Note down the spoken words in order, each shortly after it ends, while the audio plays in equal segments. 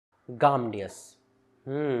Gamdias.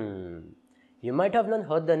 You might have not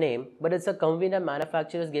heard the name, but it's a company that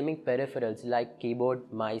manufactures gaming peripherals like keyboard,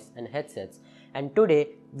 mice and headsets. And today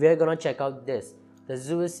we're gonna check out this, the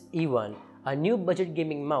Zeus E1, a new budget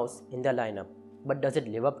gaming mouse in the lineup. But does it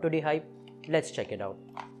live up to the hype? Let's check it out.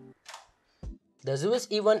 The Zeus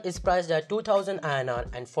E1 is priced at 2000 INR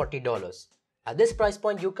and $40. At this price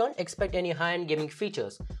point you can't expect any high-end gaming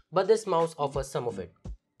features, but this mouse offers some of it.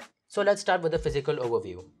 So let's start with the physical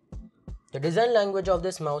overview. The design language of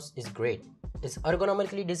this mouse is great. It's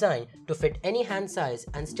ergonomically designed to fit any hand size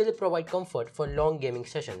and still provide comfort for long gaming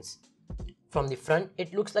sessions. From the front,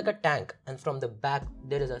 it looks like a tank, and from the back,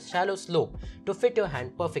 there is a shallow slope to fit your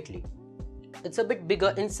hand perfectly. It's a bit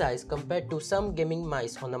bigger in size compared to some gaming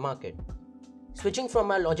mice on the market. Switching from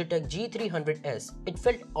my Logitech G300S, it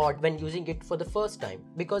felt odd when using it for the first time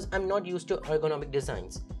because I'm not used to ergonomic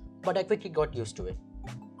designs, but I quickly got used to it.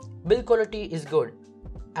 Build quality is good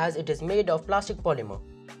as it is made of plastic polymer.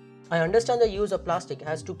 I understand the use of plastic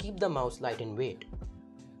as to keep the mouse light in weight.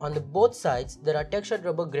 On the both sides, there are textured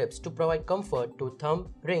rubber grips to provide comfort to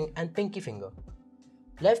thumb, ring and pinky finger.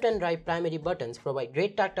 Left and right primary buttons provide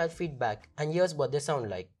great tactile feedback, and here's what they sound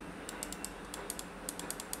like.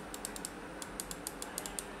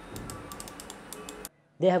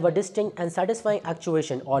 They have a distinct and satisfying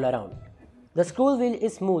actuation all around. The scroll wheel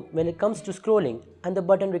is smooth when it comes to scrolling, and the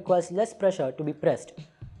button requires less pressure to be pressed,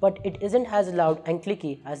 but it isn't as loud and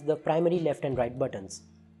clicky as the primary left and right buttons.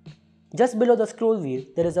 Just below the scroll wheel,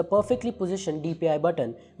 there is a perfectly positioned DPI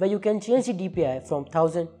button where you can change the DPI from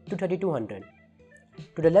 1000 to 3200.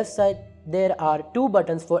 To the left side, there are two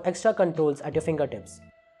buttons for extra controls at your fingertips.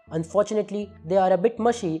 Unfortunately, they are a bit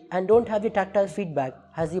mushy and don't have the tactile feedback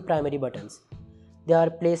as the primary buttons. They are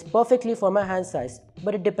placed perfectly for my hand size,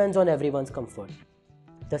 but it depends on everyone's comfort.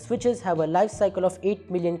 The switches have a life cycle of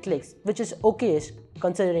 8 million clicks, which is okayish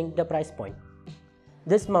considering the price point.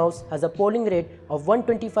 This mouse has a polling rate of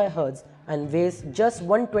 125 Hz and weighs just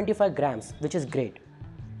 125 grams, which is great.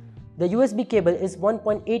 The USB cable is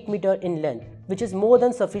 1.8 meter in length, which is more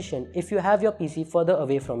than sufficient if you have your PC further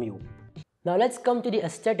away from you. Now let's come to the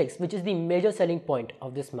aesthetics, which is the major selling point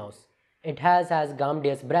of this mouse. It has, as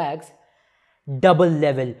Gamdias brags, double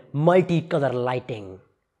level multi-color lighting.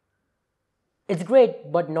 It's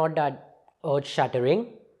great, but not that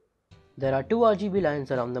earth-shattering. There are two RGB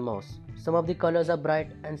lines around the mouse. Some of the colors are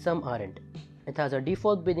bright and some aren't. It has a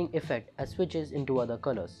default breathing effect as switches into other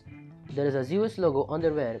colors. There is a Zeus logo on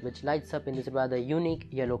the rear which lights up in this rather unique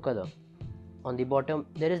yellow color. On the bottom,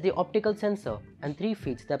 there is the optical sensor and 3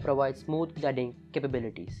 feeds that provide smooth gliding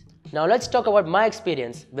capabilities. Now let's talk about my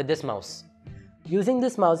experience with this mouse. Using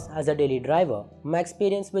this mouse as a daily driver, my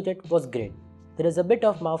experience with it was great. There is a bit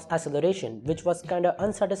of mouse acceleration which was kinda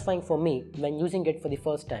unsatisfying for me when using it for the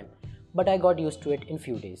first time, but I got used to it in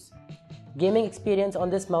few days. Gaming experience on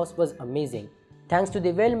this mouse was amazing. Thanks to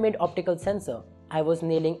the well-made optical sensor, I was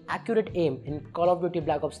nailing accurate aim in Call of Duty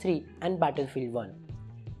Black Ops 3 and Battlefield 1.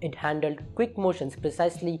 It handled quick motions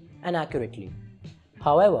precisely and accurately.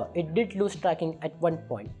 However, it did lose tracking at one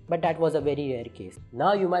point, but that was a very rare case.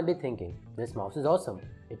 Now you might be thinking, this mouse is awesome,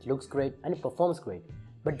 it looks great and it performs great,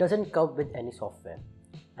 but doesn't come with any software.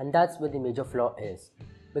 And that's where the major flaw is.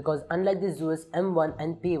 Because unlike the Zeus M1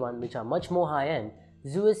 and P1, which are much more high-end,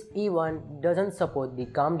 Zeus E1 doesn't support the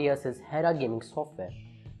Gamdias' Hera gaming software,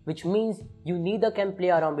 which means you neither can play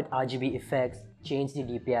around with RGB effects, change the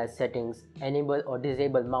DPI settings, enable or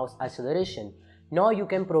disable mouse acceleration, nor you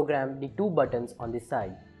can program the 2 buttons on the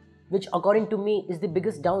side, which according to me is the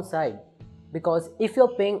biggest downside, because if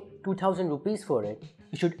you're paying 2000 rupees for it,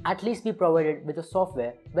 you should at least be provided with a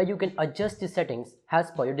software where you can adjust the settings as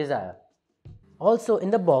per your desire. Also in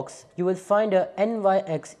the box, you will find a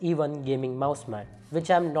NYX E1 gaming mouse mat, which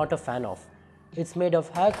I'm not a fan of. It's made of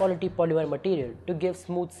high quality polymer material to give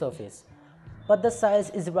smooth surface, but the size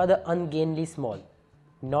is rather ungainly small.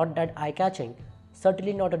 Not that eye-catching,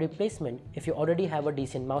 certainly not a replacement if you already have a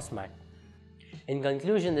decent mouse mat. In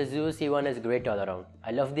conclusion, the Zeus E1 is great all around.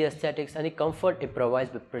 I love the aesthetics and the comfort it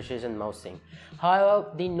provides with precision mousing. However,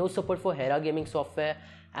 the no support for Hera gaming software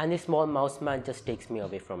and the small mouse mat just takes me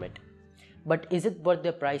away from it. But is it worth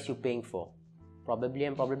the price you're paying for? Probably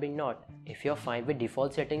and probably not. If you're fine with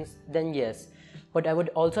default settings, then yes. But I would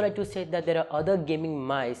also like to say that there are other gaming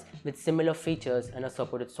mice with similar features and a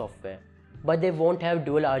supported software, but they won't have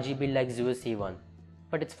dual RGB like Zeus E1.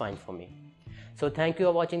 But it's fine for me. So thank you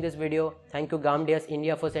for watching this video. Thank you Gamdias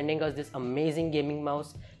India for sending us this amazing gaming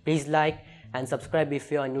mouse. Please like and subscribe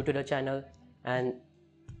if you are new to the channel, and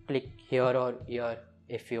click here or here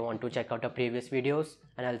if you want to check out our previous videos,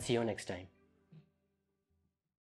 and I'll see you next time.